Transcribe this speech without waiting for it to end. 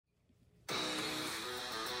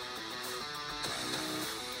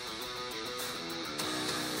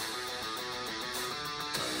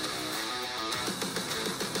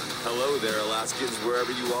Hello there, Alaskans, wherever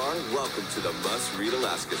you are. Welcome to the Must Read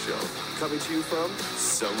Alaska Show. Coming to you from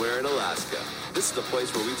somewhere in Alaska. This is the place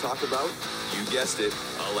where we talk about, you guessed it,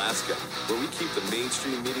 Alaska. Where we keep the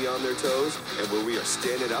mainstream media on their toes and where we are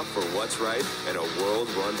standing up for what's right in a world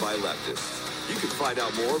run by leftists. You can find out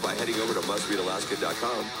more by heading over to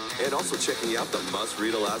mustreadalaska.com and also checking out the Must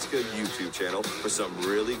Read Alaska YouTube channel for some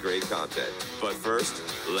really great content. But first,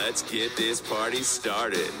 let's get this party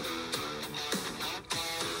started.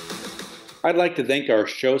 I'd like to thank our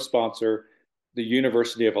show sponsor, the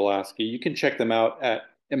University of Alaska. You can check them out at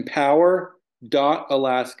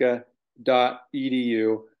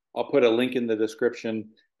empower.alaska.edu. I'll put a link in the description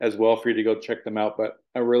as well for you to go check them out. But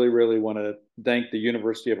I really, really want to thank the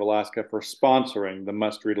University of Alaska for sponsoring the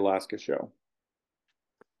Must Read Alaska show.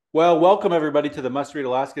 Well, welcome everybody to the Must Read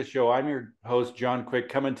Alaska show. I'm your host, John Quick,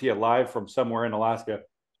 coming to you live from somewhere in Alaska.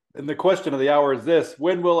 And the question of the hour is this: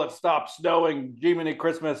 when will it stop snowing? Jiminy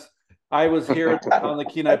Christmas. I was here on the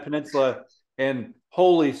Kenai Peninsula, and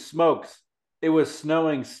holy smokes, it was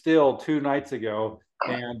snowing still 2 nights ago,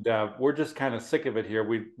 and we're just kind of sick of it here.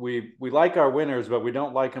 We like our winters, but we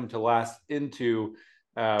don't like them to last into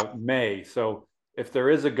May. So if there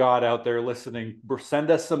is a God out there listening,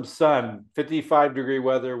 send us some sun, 55-degree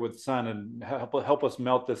weather with sun, and help us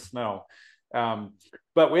melt this snow.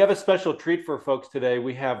 But we have a special treat for folks today.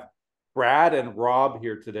 We have Brad and Rob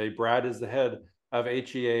here today. Brad is the head of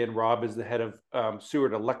HEA, and Rob is the head of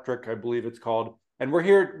Seward Electric, I believe it's called. And we're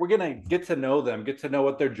going to get to know them, get to know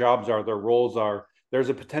what their jobs are, their roles are. There's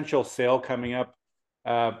a potential sale coming up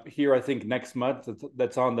here, I think, next month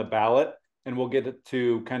that's on the ballot. And we'll get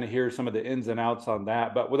to kind of hear some of the ins and outs on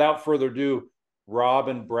that. But without further ado, Rob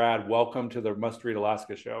and Brad, welcome to the Must Read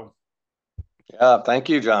Alaska show. Yeah, thank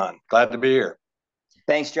you, John. Glad to be here.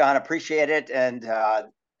 Thanks, John. Appreciate it. And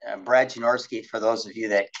Brad Janorski, for those of you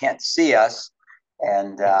that can't see us,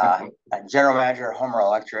 and general manager of Homer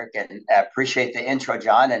Electric, and appreciate the intro,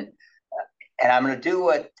 John. And I'm going to do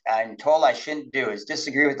what I'm told I shouldn't do, is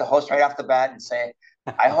disagree with the host right off the bat and say,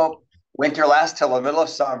 I hope winter lasts till the middle of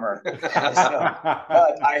summer. But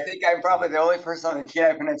I think I'm probably the only person on the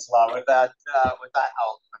Kenai Peninsula with that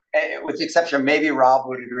with the exception of maybe Rob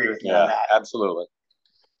would agree with me on that. Absolutely.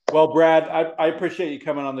 Well, Brad, I appreciate you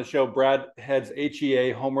coming on the show. Brad heads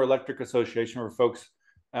HEA, Homer Electric Association, for folks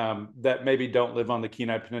that maybe don't live on the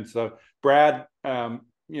Kenai Peninsula. Brad, I've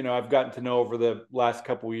gotten to know over the last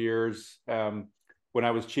couple of years when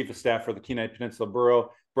I was chief of staff for the Kenai Peninsula Borough.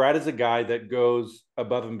 Brad is a guy that goes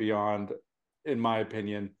above and beyond, in my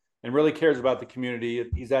opinion, and really cares about the community.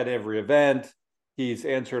 He's at every event. He's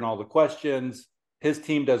answering all the questions. His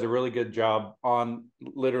team does a really good job on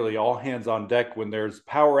literally all hands on deck when there's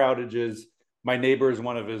power outages. My neighbor is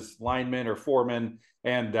one of his linemen or foremen,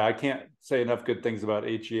 and I can't say enough good things about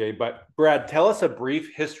HEA. But Brad, tell us a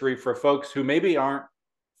brief history for folks who maybe aren't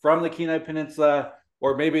from the Kenai Peninsula,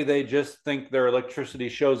 or maybe they just think their electricity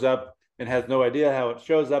shows up and has no idea how it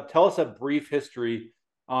shows up. Tell us a brief history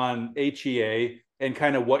on HEA and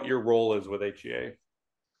kind of what your role is with HEA.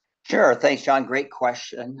 Sure. Thanks, John. Great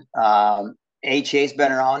question. HEA's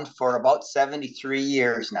been around for about 73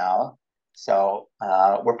 years now. So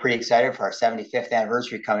we're pretty excited for our 75th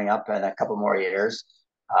anniversary coming up in a couple more years.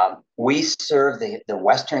 We serve the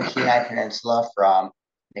Western Kenai Peninsula from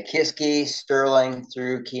Nikiski, Sterling,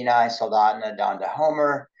 through Kenai, Soldotna, down to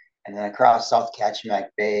Homer, and then across South Kachemak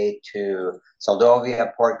Bay to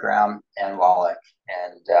Soldovia, Port Graham, and Wallach.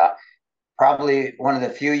 And probably one of the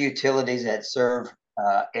few utilities that serve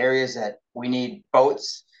areas that we need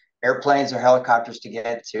boats, airplanes, or helicopters to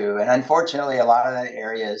get to. And unfortunately, a lot of that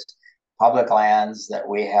area is public lands that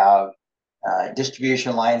we have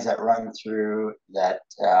distribution lines that run through that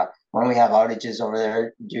when we have outages over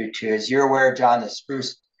there due to, as you're aware, John, the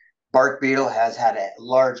spruce bark beetle has had a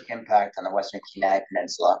large impact on the Western Kenai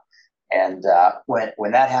Peninsula. And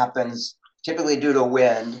when that happens, typically due to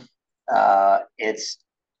wind, it's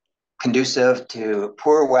conducive to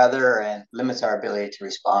poor weather and limits our ability to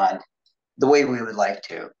respond the way we would like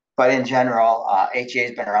to. But in general, HEA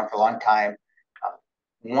has been around for a long time.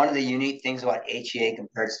 One of the unique things about HEA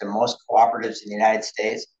compared to most cooperatives in the United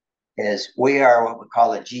States is we are what we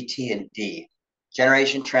call a GT&D,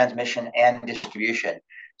 generation, transmission, and distribution.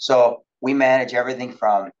 So we manage everything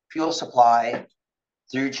from fuel supply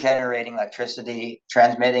through generating electricity,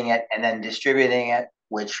 transmitting it, and then distributing it,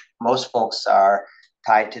 which most folks are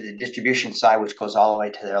tied to the distribution side, which goes all the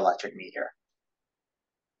way to their electric meter.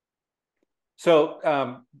 So,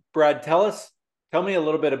 Brad, tell me a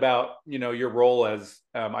little bit about, your role as,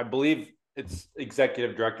 I believe it's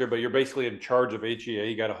executive director, but you're basically in charge of HEA.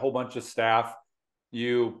 You got a whole bunch of staff.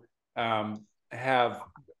 You have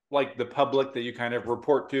like the public that you kind of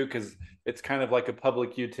report to, because it's kind of like a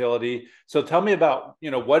public utility. So tell me about,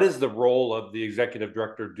 what is the role of the executive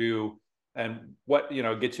director do, and what,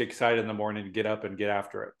 gets you excited in the morning to get up and get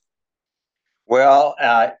after it? Well,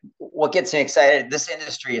 what gets me excited, this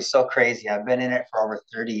industry is so crazy. I've been in it for over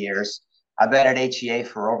 30 years. I've been at HEA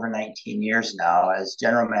for over 19 years now as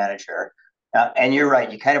general manager. And you're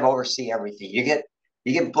right, you kind of oversee everything. You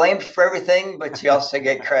get blamed for everything, but you also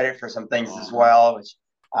get credit for some things as well, which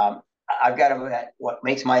um, I've got to, what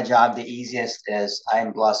makes my job the easiest is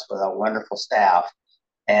I'm blessed with a wonderful staff,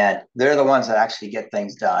 and they're the ones that actually get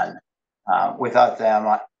things done. Without them,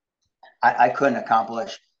 I couldn't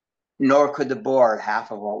accomplish, nor could the board,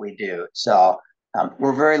 half of what we do. So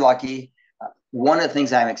we're very lucky. One of the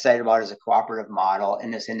things I'm excited about is a cooperative model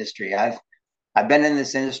in this industry. I've been in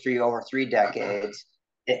this industry over 3 decades,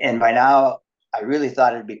 and by now I really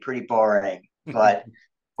thought it'd be pretty boring. But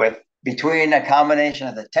between a combination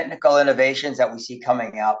of the technical innovations that we see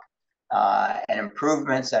coming up and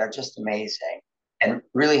improvements that are just amazing, and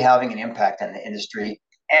really having an impact on the industry,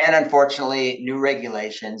 and unfortunately new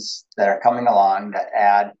regulations that are coming along that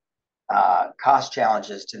add cost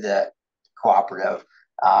challenges to the cooperative,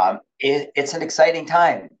 it's an exciting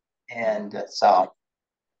time. And so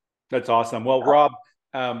That's awesome. Well, Rob,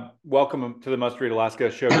 welcome to the Must Read Alaska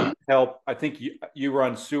show. You help. I think you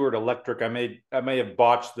run Seward Electric. I may have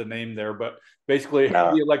botched the name there, but basically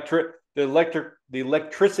No. the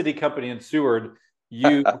electricity company in Seward.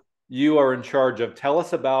 You are in charge of. Tell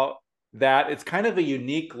us about that. It's kind of a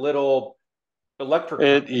unique little electric.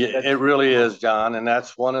 It really is, John, and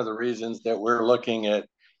that's one of the reasons that we're looking at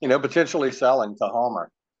potentially selling to Homer.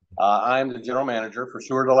 I'm the general manager for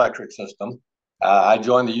Seward Electric System. I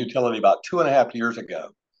joined the utility about 2.5 years ago.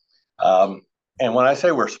 And when I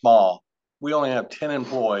say we're small, we only have 10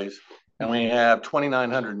 employees and we have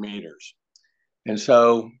 2,900 meters. And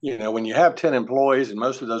so, when you have 10 employees and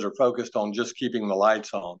most of those are focused on just keeping the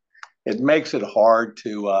lights on, it makes it hard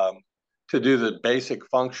to do the basic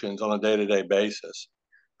functions on a day-to-day basis.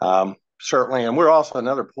 Certainly, and we're also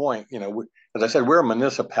another point, as I said, we're a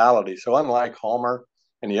municipality. So unlike Homer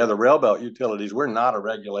and the other railbelt utilities, we're not a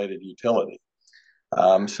regulated utility.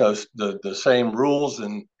 So the same rules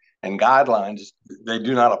and guidelines, they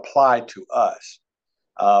do not apply to us.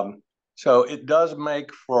 So it does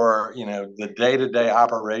make for, the day-to-day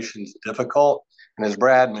operations difficult. And as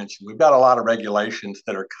Brad mentioned, we've got a lot of regulations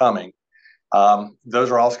that are coming.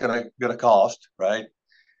 Those are also going to cost, right?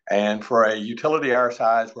 And for a utility our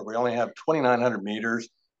size, where we only have 2,900 meters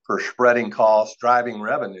for spreading costs, driving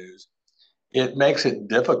revenues, it makes it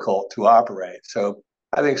difficult to operate. So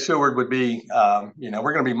I think Seward would be, we're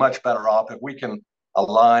going to be much better off if we can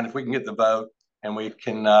align, if we can get the vote, and we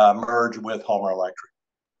can merge with Homer Electric.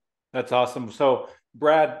 That's awesome. So,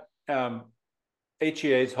 Brad,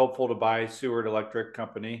 HEA is hopeful to buy Seward Electric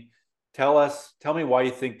Company. Tell me why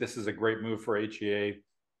you think this is a great move for HEA.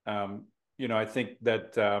 I think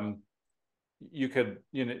that you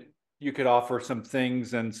could offer some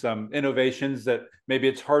things and some innovations that maybe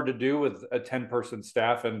it's hard to do with a 10-person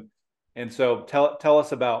staff, and so tell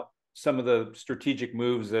us about some of the strategic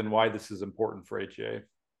moves and why this is important for HEA.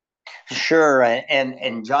 Sure,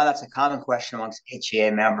 and John, that's a common question amongst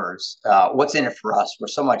HEA members. What's in it for us? We're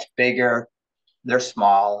so much bigger. They're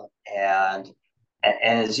small, and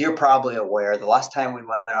as you're probably aware, the last time we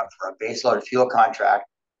went out for a baseload fuel contract,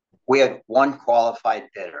 we had one qualified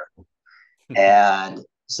bidder. And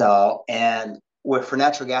for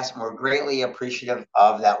natural gas, we're greatly appreciative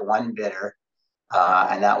of that one bidder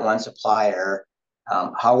and that one supplier.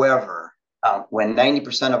 However, when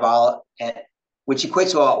 90% of all, which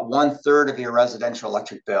equates to about 1/3 of your residential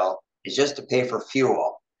electric bill, is just to pay for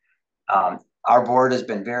fuel, our board has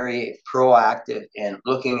been very proactive in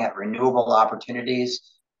looking at renewable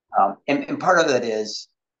opportunities. And part of it is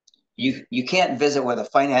you can't visit with a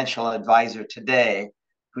financial advisor today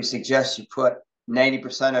who suggests you put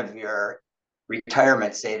 90% of your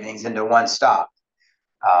retirement savings into one stock.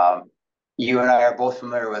 You and I are both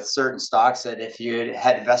familiar with certain stocks that if you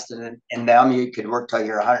had invested in them, you could work till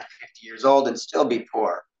you're 150 years old and still be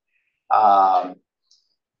poor.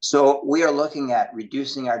 So we are looking at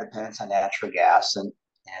reducing our dependence on natural gas, and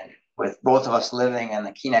with both of us living in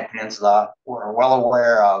the Kenai Peninsula, we're well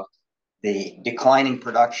aware of the declining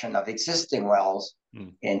production of existing wells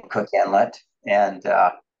in Cook Inlet, and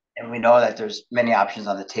we know that there's many options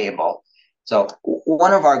on the table. So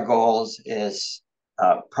one of our goals is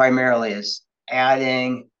primarily is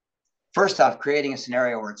creating a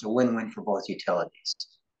scenario where it's a win-win for both utilities.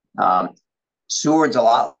 Seward's a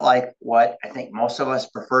lot like what I think most of us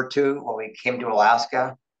prefer to when we came to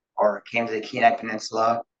Alaska or came to the Kenai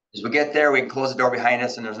Peninsula. As we get there, we can close the door behind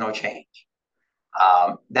us and there's no change.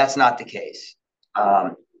 That's not the case.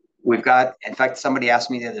 We've got, in fact, somebody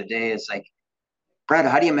asked me the other day, it's like, Brad,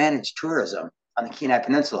 how do you manage tourism on the Kenai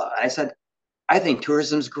Peninsula? And I said, I think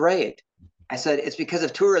tourism's great. I said, it's because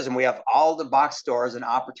of tourism. We have all the box stores and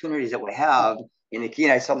opportunities that we have in the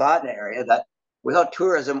Kenai Soldotna area that without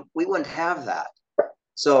tourism, we wouldn't have that.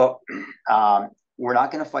 So we're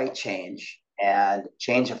not going to fight change, and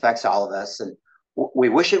change affects all of us. And we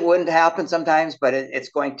wish it wouldn't happen sometimes, but it's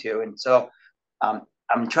going to. And so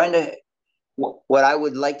I'm trying to, what I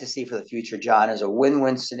would like to see for the future, John, is a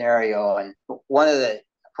win-win scenario. And one of the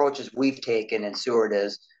approaches we've taken in Seward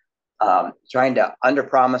is trying to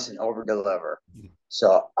under-promise and over-deliver.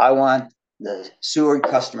 So I want the Seward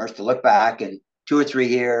customers to look back in 2 or 3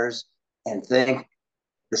 years and think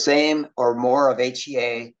the same or more of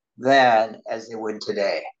HEA then as they would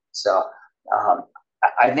today. So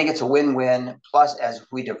I think it's a win-win. Plus, as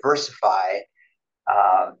we diversify,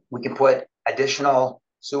 we can put additional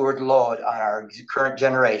Seward load on our current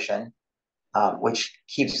generation, which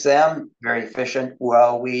keeps them very efficient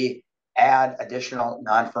while we add additional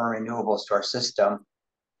non-firm renewables to our system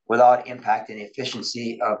without impacting the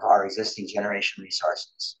efficiency of our existing generation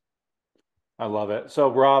resources. I love it.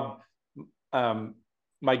 So, Rob,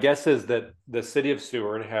 my guess is that the city of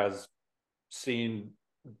Seward has seen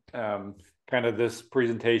kind of this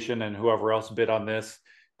presentation and whoever else bid on this.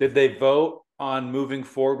 Did they vote on moving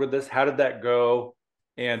forward with this? How did that go?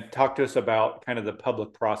 And talk to us about kind of the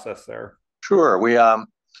public process there. Sure. We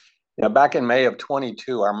back in May of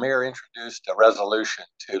 22, our mayor introduced a resolution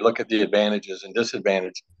to look at the advantages and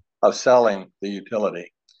disadvantages of selling the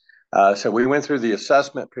utility. So we went through the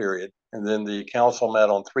assessment period, and then the council met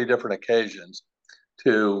on 3 different occasions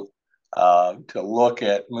to look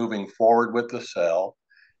at moving forward with the sale.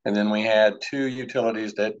 And then we had 2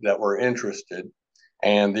 utilities that were interested,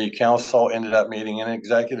 and the council ended up meeting in an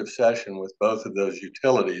executive session with both of those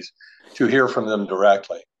utilities to hear from them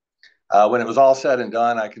directly. When it was all said and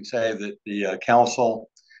done, I can say that the council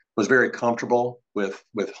was very comfortable with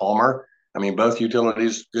Homer. I mean, both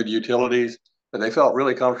utilities, good utilities, but they felt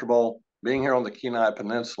really comfortable being here on the Kenai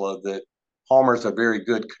Peninsula that Homer's a very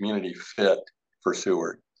good community fit for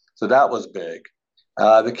Seward. So that was big.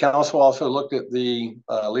 The council also looked at the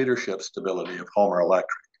leadership stability of Homer Electric.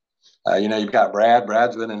 You've got Brad.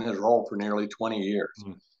 Brad's been in his role for nearly 20 years.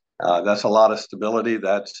 That's a lot of stability.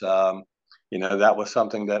 That's, that was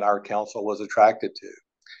something that our council was attracted to.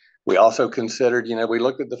 We also considered, we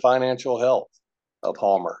looked at the financial health of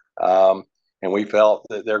Homer, and we felt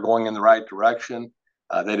that they're going in the right direction.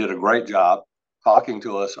 They did a great job talking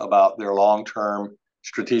to us about their long-term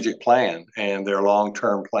strategic plan and their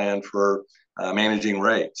long-term plan for managing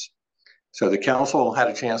rates. So the council had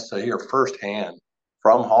a chance to hear firsthand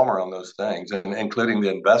from Homer on those things, and including the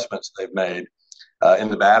investments they've made in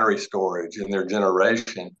the battery storage and their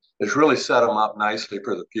generation. It's really set them up nicely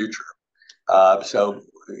for the future. So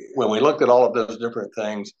when we looked at all of those different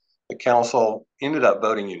things, the council ended up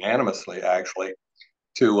voting unanimously, actually,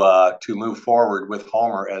 to move forward with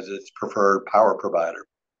Homer as its preferred power provider.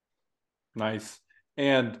 Nice.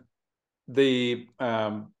 And the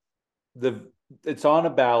it's on a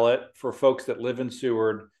ballot for folks that live in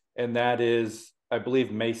Seward, and that is, I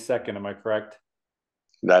believe, May 2nd. Am I correct?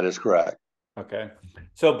 That is correct. Okay.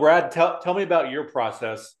 So Brad, tell me about your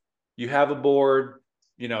process. You have a board,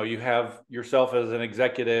 you have yourself as an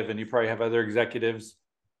executive, and you probably have other executives.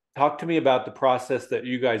 Talk to me about the process that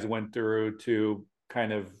you guys went through to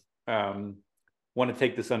kind of want to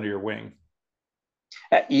take this under your wing.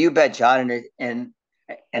 You bet, John.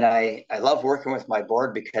 And I love working with my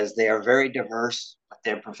board because they are very diverse, but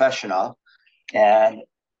they're professional. And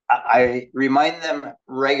I remind them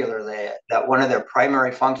regularly that one of their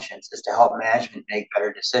primary functions is to help management make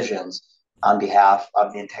better decisions on behalf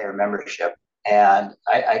of the entire membership. And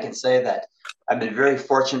I can say that I've been very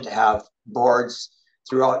fortunate to have boards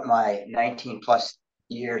throughout my 19 plus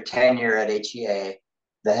year tenure at HEA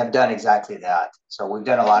that have done exactly that. So we've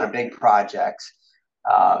done a lot of big projects,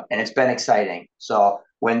 and it's been exciting. So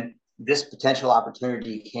when this potential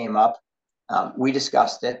opportunity came up, we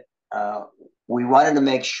discussed it. We wanted to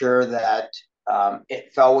make sure that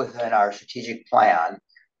it fell within our strategic plan.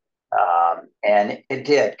 And it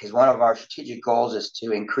did, because one of our strategic goals is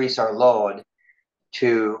to increase our load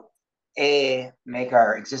to A, make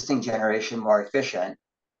our existing generation more efficient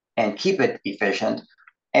and keep it efficient,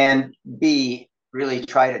 and B, really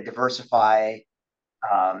try to diversify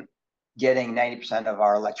getting 90% of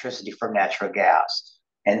our electricity from natural gas.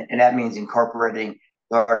 And that means incorporating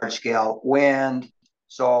large scale wind,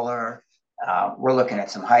 solar. We're looking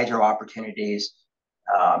at some hydro opportunities.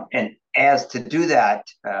 And as to do that,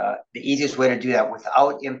 the easiest way to do that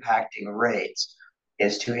without impacting rates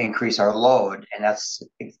is to increase our load. And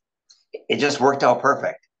it just worked out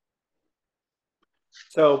perfect.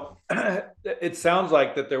 So it sounds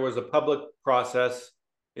like that there was a public process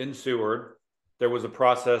in Seward. There was a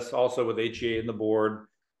process also with HEA and the board.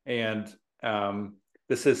 And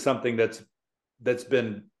this is something that's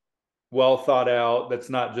been well thought out. That's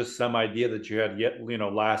not just some idea that you had yet,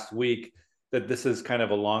 last week, that this is kind of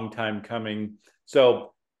a long time coming.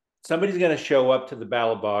 So somebody's going to show up to the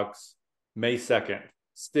ballot box May 2nd,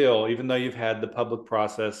 still, even though you've had the public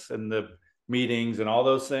process and the meetings and all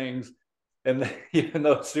those things. And even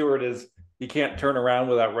though Seward you can't turn around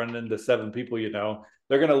without running into 7 people,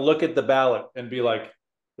 they're going to look at the ballot and be like,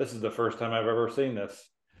 this is the first time I've ever seen this.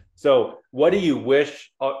 So what do you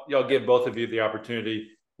wish, I'll give both of you the opportunity.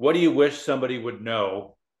 What do you wish somebody would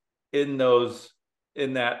know in that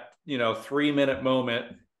 3-minute moment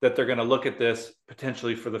that they're going to look at this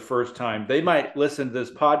potentially for the first time? They might listen to this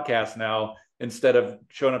podcast now instead of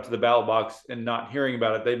showing up to the ballot box and not hearing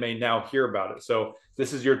about it. They may now hear about it. So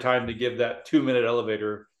this is your time to give that 2-minute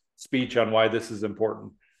elevator speech on why this is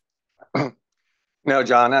important. No,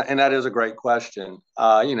 John, and that is a great question.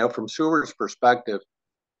 From Seward's perspective,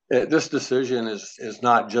 this decision is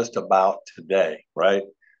not just about today, right?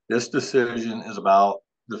 This decision is about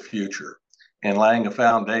the future and laying a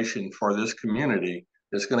foundation for this community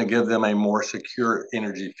that's going to give them a more secure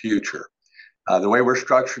energy future. The way we're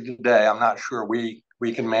structured today, I'm not sure we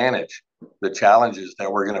can manage the challenges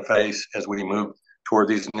that we're going to face as we move toward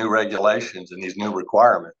these new regulations and these new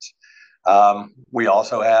requirements. We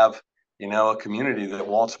also have, a community that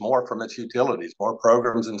wants more from its utilities, more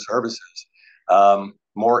programs and services,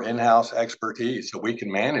 more in-house expertise so we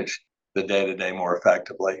can manage the day-to-day more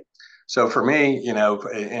effectively. So for me,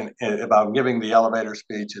 if I'm giving the elevator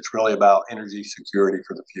speech, it's really about energy security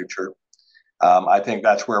for the future. I think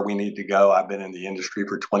that's where we need to go. I've been in the industry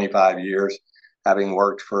for 25 years, having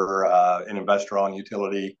worked for an investor-owned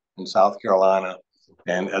utility in South Carolina,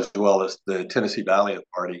 and as well as the Tennessee Valley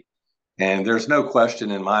Authority. And there's no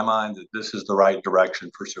question in my mind that this is the right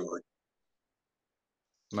direction for Seward.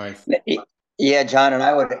 Nice. Yeah, John, and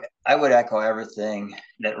I would echo everything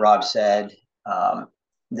that Rob said.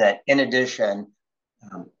 That in addition,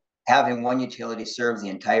 having one utility serve the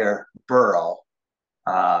entire borough,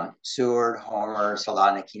 Seward, Homer,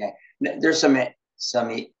 Salina, Kenai, there's some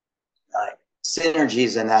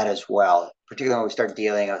synergies in that as well, particularly when we start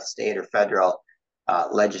dealing with state or federal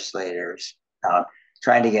legislators,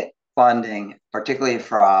 trying to get funding, particularly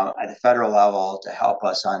from at the federal level, to help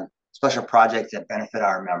us on special projects that benefit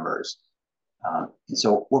our members. And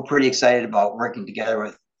so we're pretty excited about working together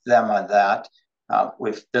with them on that.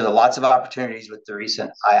 There's lots of opportunities with the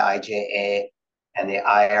recent IIJA and the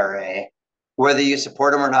IRA. Whether you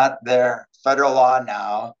support them or not, they're federal law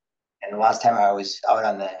now. And the last time I was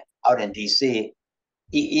out in DC,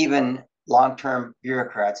 even long-term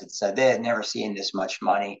bureaucrats had said they had never seen this much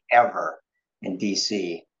money ever in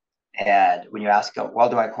DC. And when you ask them, well,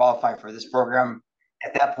 do I qualify for this program?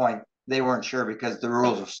 At that point, they weren't sure because the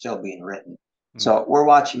rules are still being written. So we're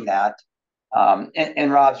watching that.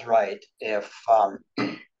 And Rob's right. If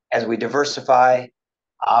as we diversify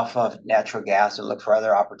off of natural gas and look for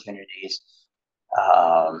other opportunities,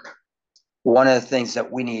 one of the things that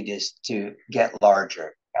we need is to get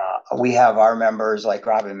larger. We have our members, like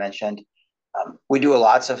Robin mentioned. We do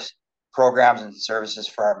lots of programs and services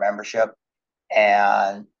for our membership.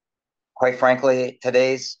 And quite frankly,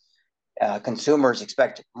 today's consumers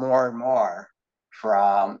expect more and more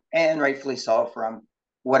from, and rightfully so, from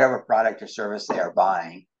whatever product or service they are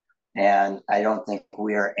buying. And I don't think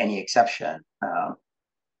we are any exception.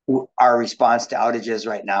 Our response to outages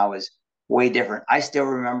right now is way different. I still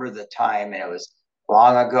remember the time, and it was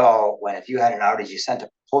long ago, when if you had an outage, you sent a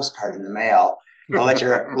postcard in the mail to let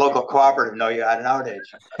your local cooperative know you had an outage.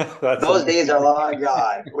 Those days are long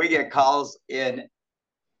gone. We get calls in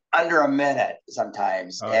under a minute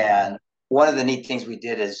sometimes. And one of the neat things we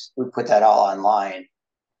did is we put that all online.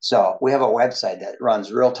 So we have a website that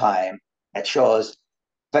runs real time that shows.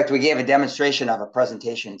 In fact, we gave a demonstration of a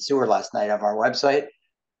presentation in Seward last night of our website,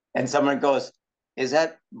 and someone goes, "Is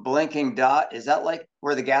that blinking dot? Is that like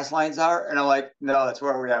where the gas lines are?" And I'm like, "No, that's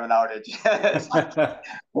where we have an outage." Yeah,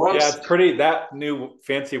 it's pretty. That new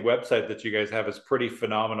fancy website that you guys have is pretty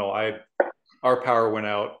phenomenal. Our power went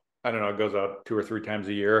out. I don't know, it goes out 2 or 3 times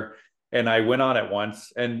a year, and I went on it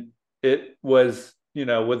once, and it was,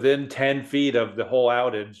 within 10 feet of the whole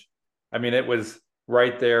outage. I mean, it was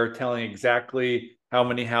right there telling exactly how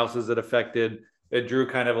many houses it affected. It drew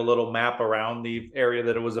kind of a little map around the area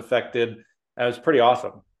that it was affected. It was pretty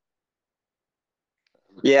awesome.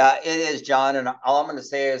 Yeah, it is, John. And all I'm going to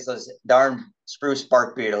say is those darn spruce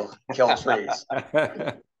bark beetle kill trees.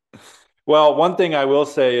 Well, one thing I will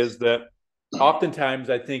say is that oftentimes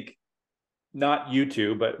I think not you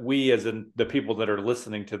two, but we as in the people that are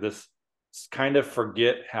listening to this kind of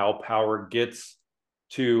forget how power gets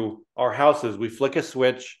to our houses. We flick a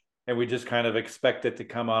switch and we just kind of expect it to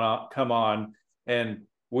come on. And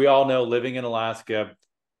we all know living in Alaska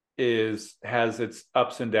has its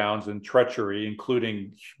ups and downs and treachery,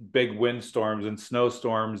 including big windstorms and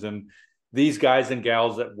snowstorms. And these guys and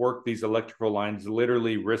gals that work these electrical lines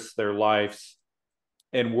literally risk their lives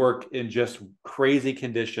and work in just crazy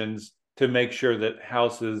conditions to make sure that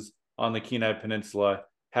houses on the Kenai Peninsula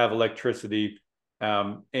have electricity.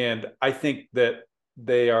 And I think that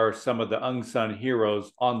they are some of the unsung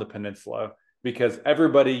heroes on the peninsula because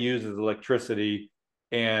everybody uses electricity,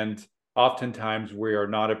 and oftentimes we are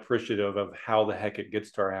not appreciative of how the heck it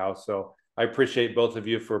gets to our house. So I appreciate both of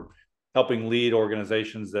you for helping lead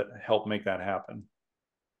organizations that help make that happen.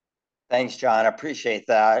 Thanks, John. I appreciate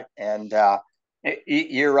that. And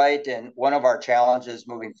you're right. And one of our challenges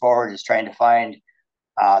moving forward is trying to find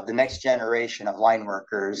the next generation of line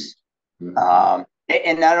workers.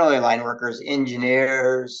 And not only line workers,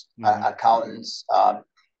 engineers, accountants,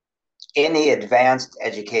 any advanced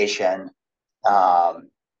education. And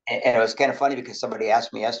it was kind of funny because somebody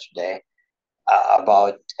asked me yesterday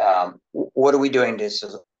about what are we doing to,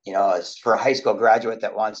 it's for a high school graduate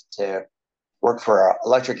that wants to work for an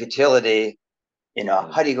electric utility.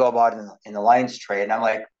 How do you go about in the lines trade? And I'm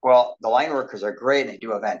like, well, the line workers are great and they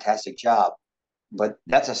do a fantastic job, but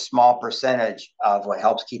that's a small percentage of what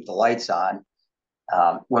helps keep the lights on.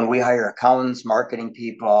 When we hire accountants, marketing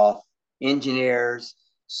people, engineers.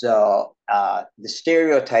 So the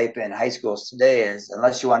stereotype in high schools today is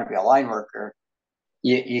unless you want to be a line worker,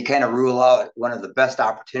 you kind of rule out one of the best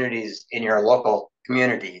opportunities in your local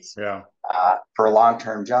communities for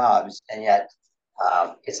long-term jobs. And yet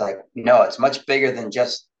it's like, no, it's much bigger than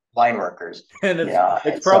just line workers. And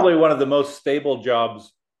it's probably one of the most stable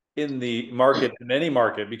jobs in the market, in any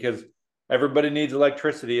market, because everybody needs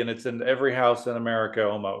electricity and it's in every house in America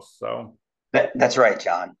almost. So that's right,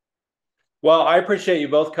 John. Well, I appreciate you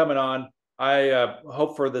both coming on. I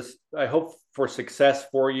hope for success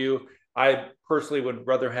for you. I personally would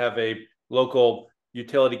rather have a local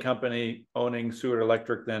utility company owning Seward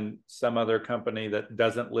Electric than some other company that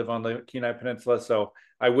doesn't live on the Kenai Peninsula. So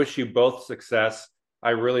I wish you both success. I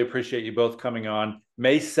really appreciate you both coming on.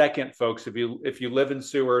 May 2nd, folks, if you live in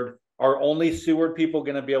Seward, are only Seward people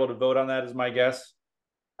going to be able to vote on that, is my guess?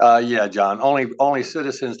 Yeah, John. Only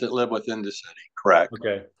citizens that live within the city. Correct.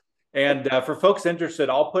 Okay. And for folks interested,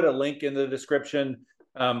 I'll put a link in the description,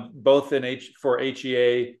 both for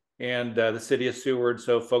HEA and the city of Seward,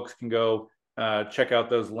 so folks can go check out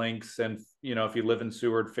those links. And if you live in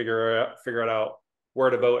Seward, figure it out where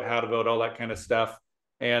to vote, how to vote, all that kind of stuff.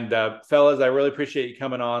 And fellas, I really appreciate you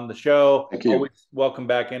coming on the show. Thank you. Always welcome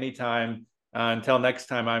back anytime. Until next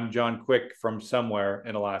time, I'm John Quick from somewhere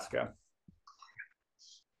in Alaska.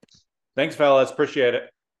 Thanks, fellas. Appreciate it.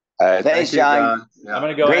 Thanks, John. Yeah. I'm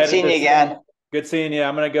going to go. Great seeing you again. Good seeing you.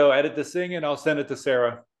 I'm going to go edit this thing and I'll send it to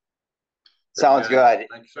Sarah. Sounds good.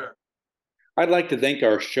 Thanks, sir. I'd like to thank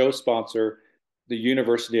our show sponsor, the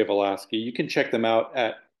University of Alaska. You can check them out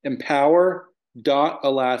at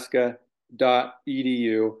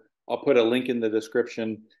empower.alaska.edu. I'll put a link in the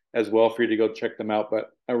description as well for you to go check them out.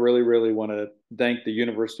 But I really, really want to thank the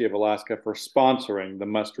University of Alaska for sponsoring the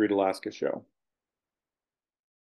Must Read Alaska show.